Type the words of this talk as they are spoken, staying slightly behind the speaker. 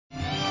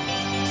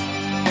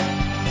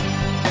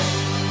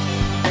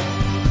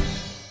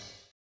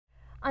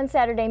On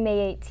Saturday,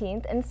 May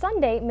 18th and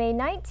Sunday, May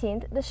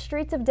 19th, the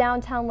streets of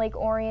downtown Lake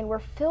Orion were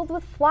filled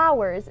with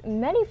flowers,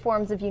 many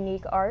forms of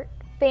unique art,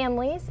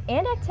 families,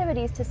 and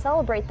activities to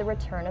celebrate the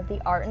return of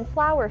the Art and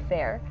Flower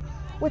Fair.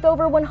 With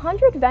over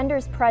 100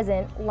 vendors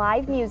present,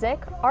 live music,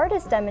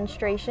 artist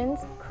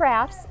demonstrations,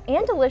 crafts,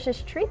 and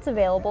delicious treats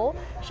available,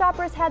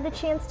 shoppers had the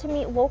chance to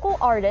meet local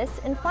artists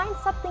and find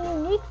something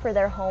unique for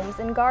their homes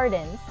and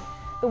gardens.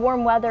 The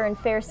warm weather and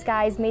fair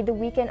skies made the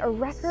weekend a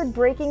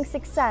record-breaking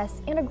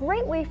success and a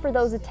great way for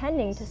those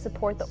attending to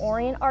support the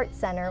Orion Art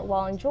Center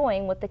while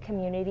enjoying what the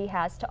community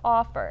has to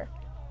offer.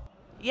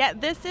 Yeah,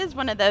 this is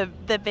one of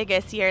the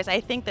biggest years.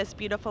 I think this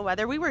beautiful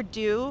weather, we were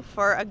due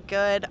for a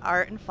good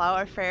art and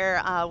flower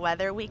fair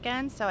weather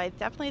weekend, so I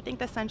definitely think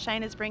the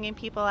sunshine is bringing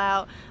people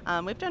out.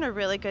 We've done a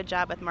really good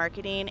job with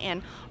marketing,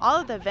 and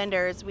all of the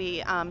vendors,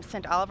 we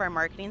sent all of our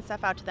marketing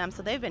stuff out to them,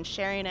 so they've been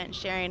sharing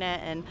it,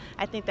 and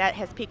I think that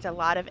has piqued a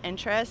lot of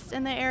interest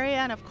in the area.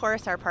 And of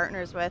course, our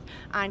partners with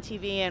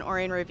ONTV and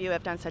Orion Review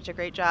have done such a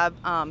great job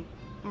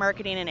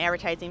marketing and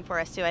advertising for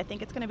us too. I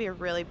think it's going to be a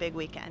really big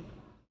weekend.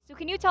 So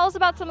can you tell us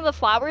about some of the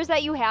flowers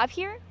that you have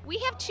here? We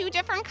have two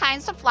different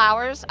kinds of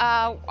flowers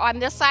on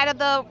this side of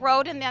the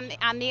road and then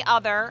on the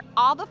other.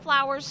 All the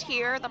flowers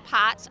here, the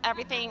pots,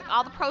 everything,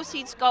 all the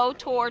proceeds go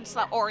towards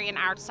the Orion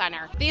Art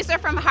Center. These are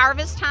from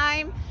harvest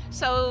time,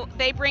 so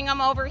they bring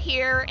them over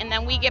here and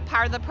then we get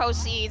part of the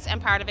proceeds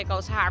and part of it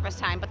goes to harvest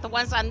time. But the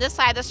ones on this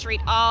side of the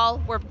street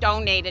all were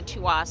donated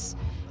to us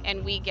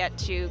and we get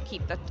to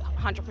keep the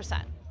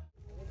 100%.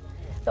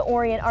 The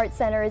Orion Art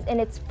Center is in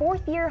its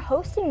 4th year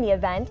hosting the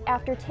event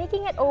after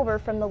taking it over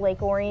from the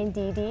Lake Orion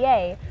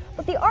DDA,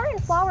 but the Art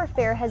and Flower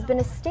Fair has been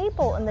a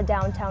staple in the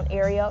downtown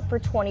area for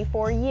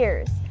 24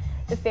 years.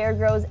 The fair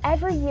grows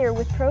every year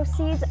with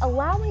proceeds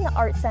allowing the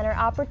Art Center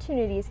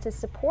opportunities to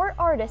support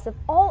artists of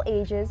all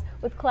ages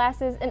with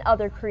classes and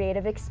other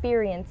creative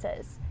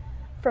experiences.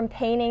 From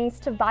paintings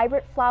to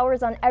vibrant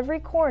flowers on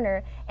every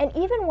corner, and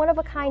even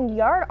one-of-a-kind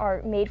yard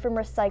art made from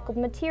recycled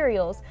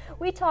materials,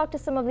 we talked to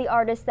some of the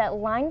artists that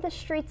lined the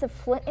streets of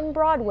Flint and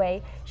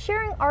Broadway,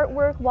 sharing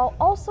artwork while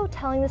also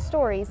telling the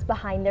stories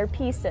behind their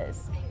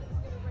pieces.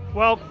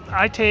 Well,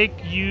 I take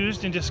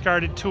used and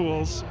discarded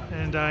tools,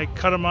 and I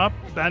cut them up,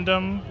 bend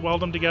them,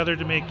 weld them together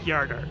to make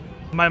yard art.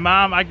 My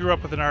mom, I grew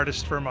up with an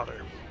artist for a mother,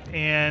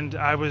 and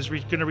I was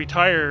going to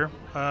retire.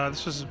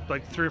 This was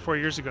like 3 or 4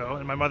 years ago,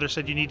 and my mother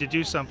said, you need to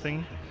do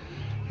something,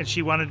 and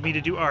she wanted me to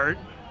do art,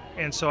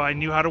 and so I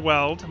knew how to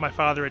weld. My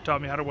father had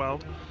taught me how to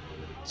weld.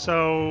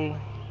 So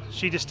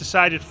she just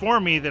decided for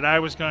me that I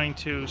was going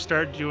to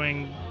start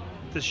doing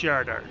this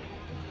yard art.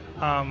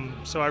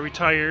 So I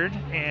retired,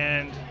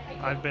 and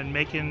I've been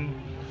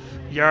making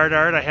yard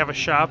art. I have a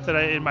shop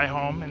in my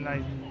home, and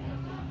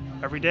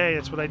every day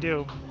that's what I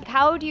do.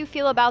 How do you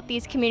feel about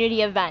these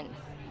community events?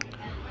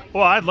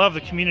 Well, I love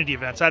the community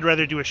events. I'd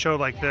rather do a show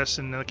like this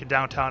in like a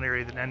downtown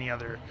area than any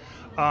other.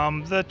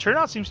 The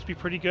turnout seems to be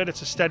pretty good.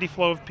 It's a steady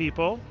flow of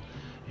people,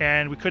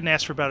 and we couldn't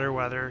ask for better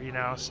weather, you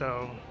know,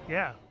 so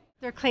yeah.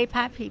 They're clay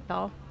pot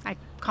people, I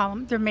call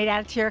them. They're made out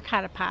of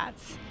terracotta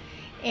pots.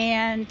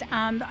 And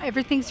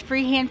everything's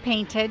freehand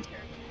painted.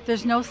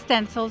 There's no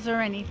stencils or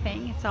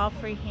anything. It's all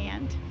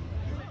freehand.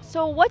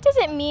 So what does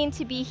it mean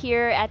to be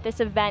here at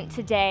this event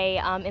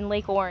today in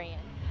Lake Orion?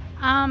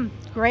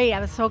 Great. I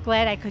was so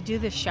glad I could do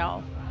this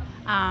show.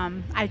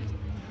 I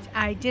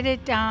did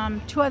it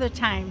 2 other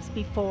times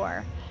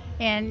before,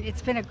 and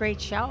it's been a great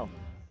show.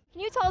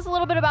 Can you tell us a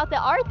little bit about the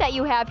art that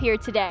you have here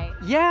today?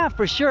 Yeah,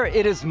 for sure.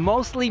 It is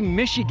mostly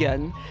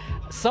Michigan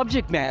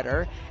subject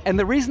matter, and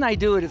the reason I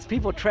do it is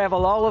people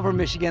travel all over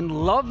Michigan,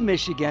 love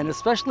Michigan,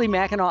 especially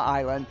Mackinac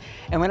Island,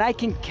 and when I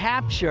can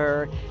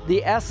capture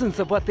the essence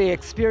of what they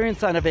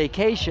experience on a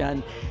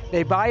vacation,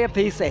 they buy a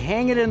piece, they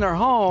hang it in their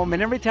home,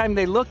 and every time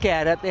they look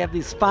at it, they have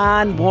these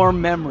fond,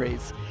 warm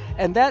memories.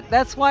 And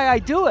that's why I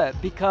do it,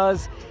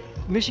 because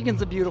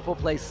Michigan's a beautiful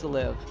place to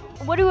live.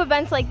 What do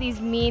events like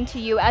these mean to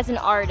you as an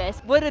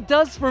artist? What it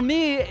does for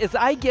me is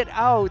I get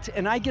out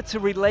and I get to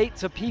relate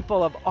to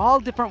people of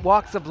all different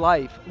walks of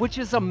life, which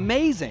is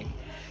amazing,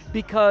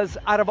 because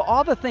out of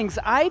all the things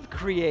I've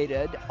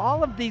created,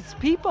 all of these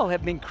people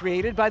have been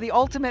created by the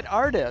ultimate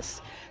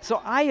artists. So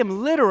I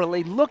am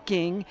literally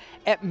looking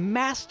at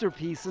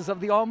masterpieces of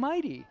the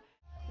Almighty.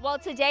 Well,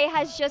 today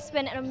has just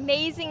been an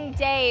amazing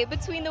day.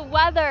 Between the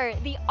weather,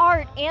 the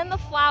art, and the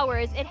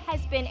flowers, it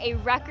has been a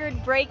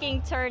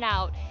record-breaking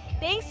turnout.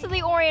 Thanks to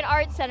the Orion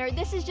Art Center,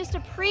 this is just a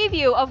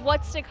preview of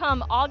what's to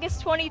come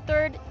August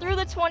 23rd through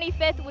the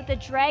 25th with the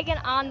Dragon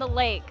on the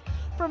Lake.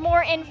 For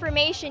more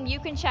information, you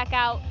can check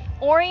out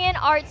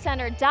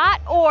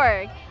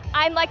orionartcenter.org.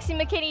 I'm Lexi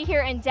McKinney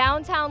here in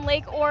downtown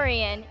Lake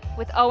Orion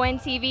with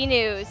ONTV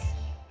News.